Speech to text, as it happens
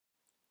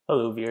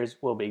Hello viewers,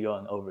 we'll be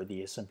going over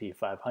the S&P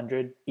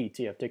 500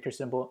 ETF ticker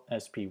symbol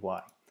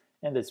SPY.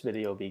 In this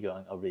video, we'll be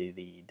going over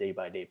the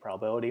day-by-day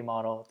probability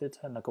model, the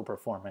technical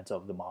performance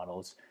of the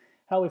models,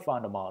 how we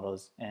find the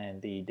models, and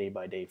the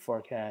day-by-day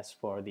forecast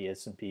for the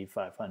S&P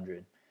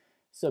 500.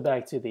 So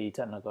back to the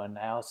technical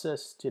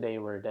analysis. Today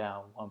we're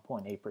down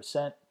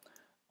 1.8%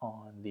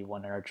 on the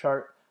 1-hour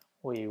chart.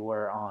 We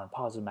were on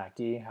positive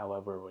MACD,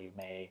 however we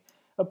may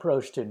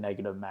approach to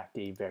negative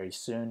MACD very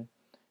soon.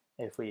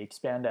 If we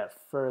expand that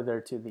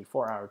further to the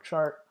 4-hour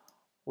chart,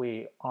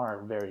 we are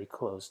very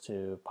close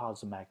to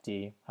positive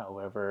MACD.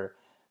 However,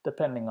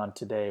 depending on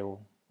today,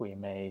 we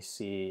may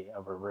see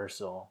a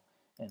reversal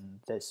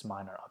in this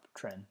minor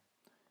uptrend.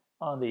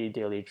 On the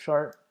daily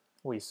chart,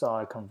 we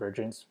saw a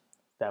convergence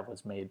that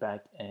was made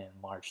back in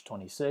March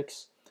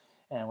 26,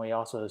 and we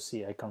also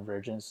see a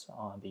convergence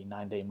on the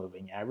 9-day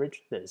moving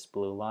average, this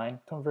blue line,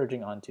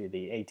 converging onto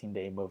the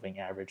 18-day moving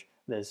average,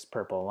 this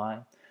purple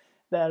line.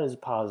 That is a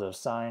positive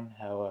sign.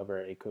 However,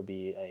 it could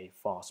be a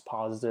false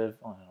positive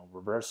on a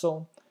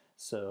reversal.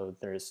 So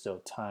there is still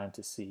time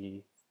to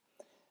see.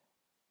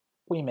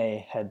 We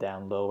may head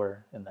down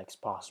lower in the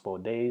next possible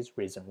days.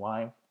 Reason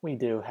why, we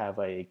do have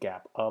a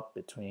gap up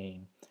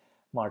between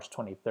March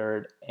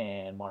 23rd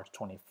and March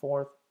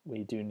 24th.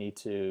 We do need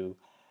to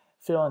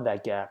fill in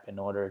that gap in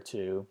order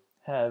to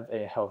have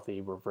a healthy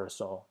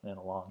reversal in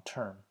the long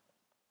term.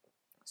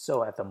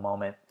 So at the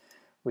moment,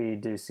 we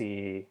do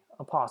see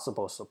a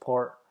possible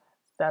support.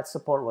 That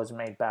support was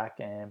made back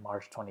in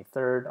March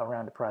 23rd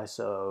around the price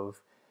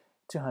of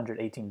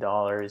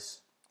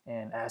 $218.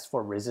 And as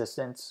for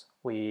resistance,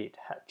 we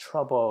had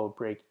trouble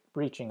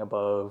breaching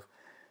above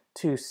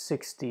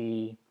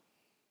 262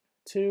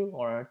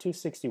 or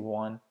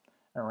 261,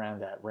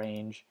 around that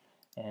range.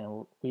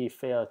 And we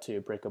failed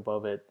to break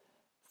above it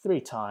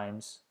 3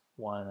 times,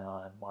 one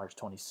on March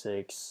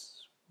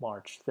 26th,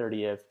 March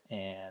 30th,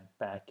 and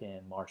back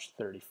in March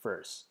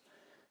 31st.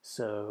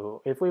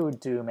 So if we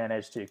do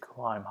manage to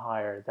climb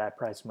higher, that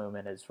price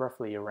movement is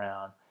roughly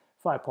around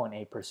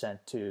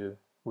 5.8% to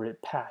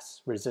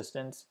pass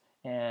resistance,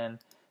 and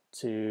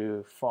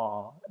to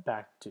fall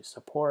back to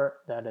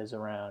support, that is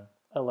around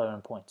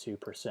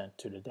 11.2%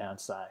 to the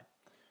downside.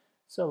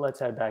 So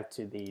let's head back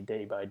to the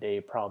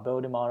day-by-day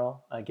probability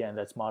model. Again,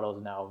 this model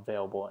is now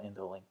available in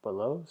the link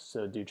below,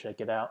 so do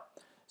check it out.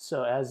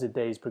 So as the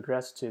days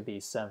progress to the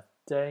 7th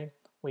day,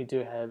 we do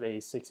have a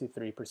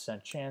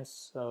 63%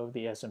 chance of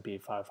the S&P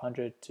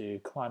 500 to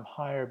climb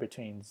higher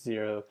between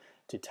 0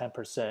 to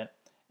 10%,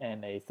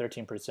 and a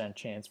 13%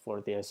 chance for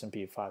the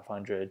S&P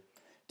 500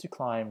 to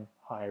climb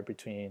higher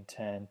between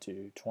 10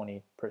 to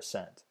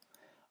 20%.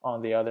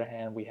 On the other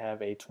hand, we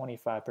have a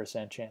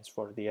 25% chance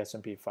for the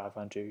S&P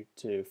 500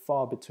 to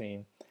fall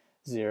between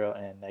 0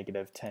 and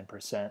negative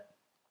 10%.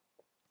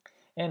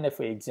 And if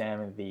we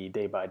examine the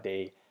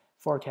day-by-day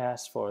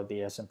forecast for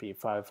the S&P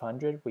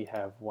 500, we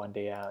have 1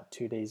 day out,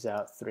 2 days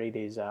out, 3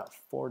 days out,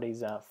 4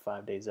 days out,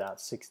 5 days out,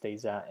 6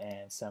 days out,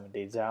 and 7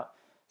 days out.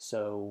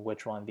 So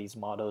which one of these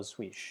models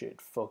we should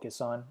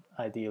focus on?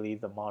 Ideally,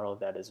 the model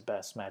that is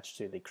best matched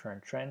to the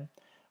current trend.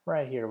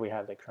 Right here we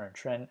have the current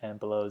trend, and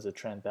below is a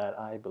trend that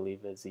I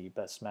believe is the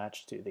best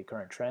match to the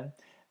current trend.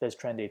 This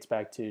trend dates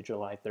back to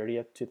July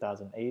 30th,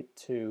 2008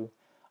 to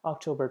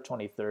October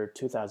 23rd,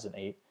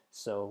 2008.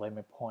 So let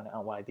me point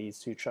out why these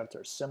two charts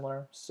are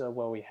similar. So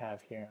what we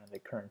have here on the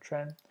current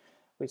trend,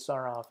 we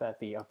start off at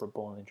the upper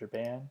Bollinger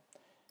Band,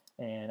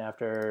 and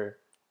after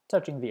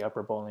touching the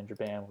upper Bollinger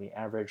Band, we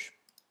average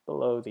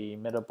below the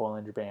middle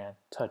Bollinger Band,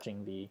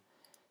 touching the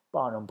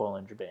bottom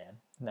Bollinger Band.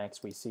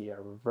 Next, we see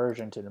a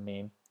reversion to the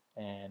mean,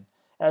 and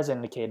as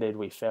indicated,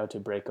 we failed to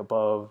break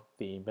above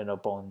the middle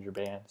Bollinger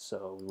Band,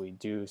 so we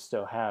do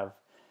still have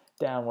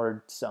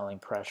downward selling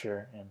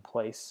pressure in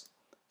place.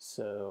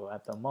 So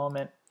at the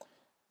moment,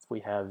 we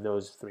have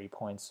those 3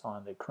 points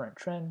on the current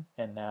trend,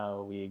 and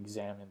now we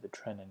examine the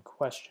trend in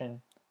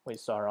question. We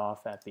start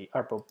off at the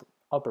upper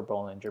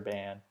Bollinger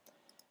Band,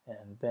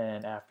 and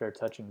then after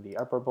touching the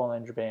upper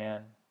Bollinger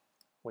Band,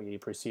 we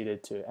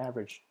proceeded to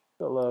average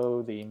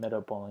below the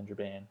middle Bollinger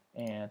Band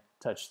and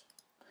touch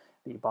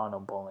the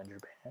bottom Bollinger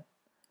Band.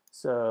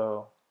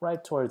 So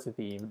right towards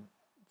the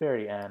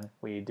very end,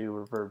 we do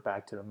revert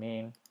back to the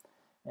mean,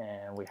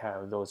 and we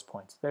have those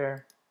points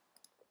there.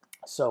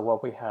 So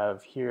what we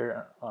have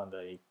here on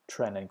the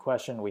trend in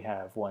question, we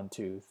have 1,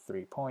 2,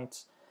 3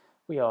 points.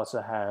 We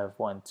also have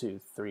 1, 2,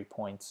 3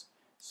 points.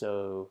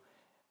 So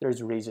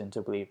there's reason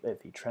to believe that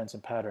the trends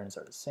and patterns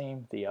are the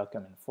same. The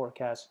outcome and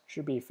forecast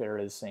should be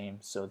fairly the same.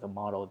 So the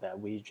model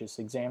that we just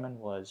examined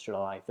was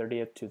July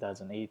 30th,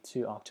 2008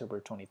 to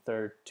October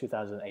 23rd,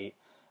 2008.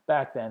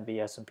 Back then,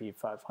 the S&P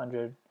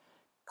 500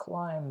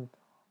 climbed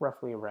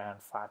roughly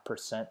around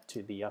 5%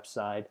 to the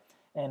upside.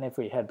 And if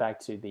we head back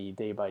to the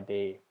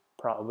day-by-day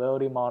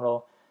probability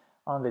model,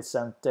 on the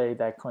 7th day,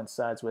 that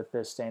coincides with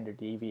the standard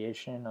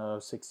deviation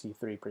of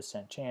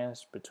 63%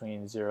 chance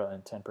between 0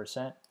 and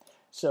 10%.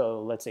 So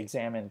let's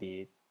examine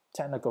the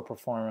technical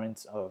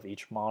performance of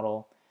each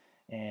model.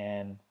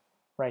 And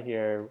right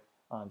here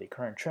on the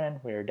current trend,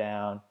 we're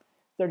down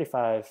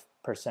 35%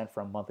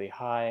 from monthly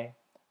high,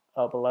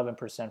 up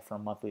 11%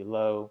 from monthly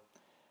low,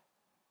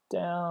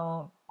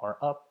 down or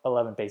up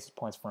 11 basis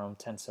points from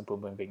 10 simple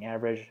moving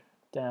average,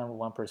 down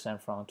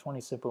 1% from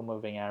 20 simple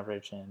moving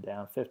average, and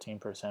down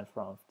 15%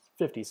 from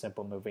 50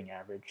 simple moving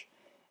average.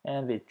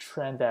 And the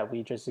trend that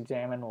we just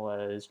examined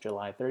was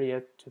July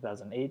 30th,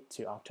 2008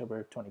 to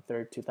October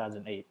 23rd,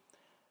 2008.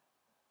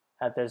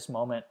 At this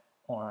moment,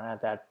 or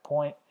at that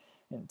point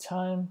in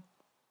time,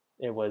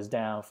 it was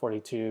down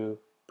 42%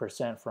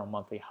 from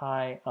monthly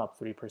high, up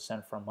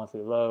 3% from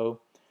monthly low.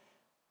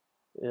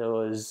 It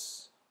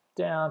was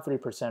down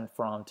 3%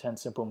 from 10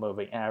 simple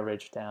moving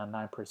average, down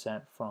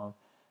 9% from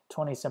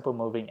 20 simple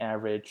moving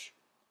average,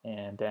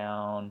 and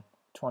down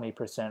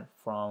 20%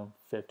 from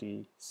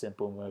 50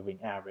 simple moving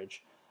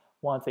average.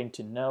 One thing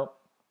to note,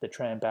 the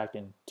trend back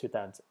in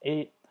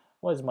 2008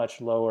 was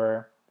much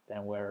lower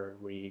than where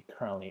we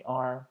currently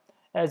are.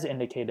 As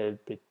indicated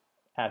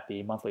at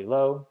the monthly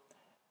low,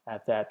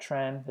 at that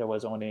trend, there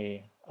was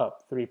only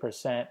up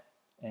 3%,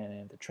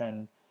 and the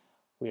trend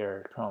we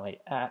are currently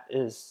at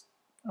is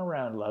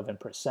around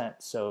 11%.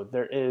 So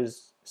there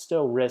is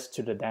still risk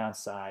to the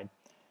downside,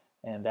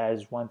 and that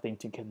is one thing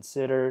to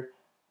consider.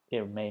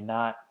 It may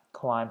not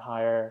climb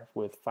higher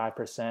with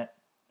 5%.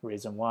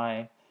 Reason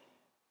why,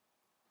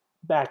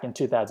 back in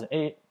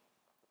 2008,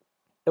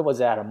 it was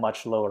at a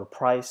much lower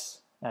price,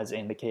 as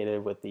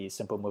indicated with the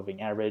simple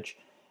moving average.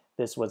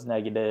 This was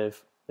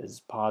negative, this is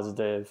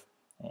positive,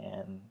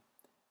 and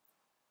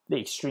the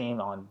extreme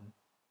on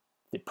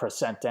the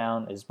percent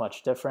down is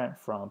much different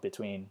from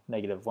between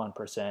negative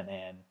 1%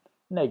 and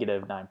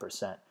negative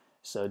 9%.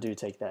 So do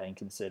take that in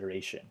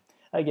consideration.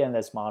 Again,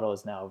 this model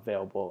is now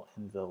available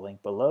in the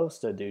link below,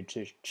 so do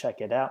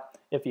check it out.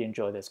 If you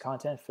enjoy this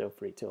content, feel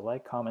free to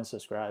like, comment,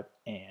 subscribe,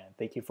 and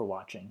thank you for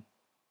watching.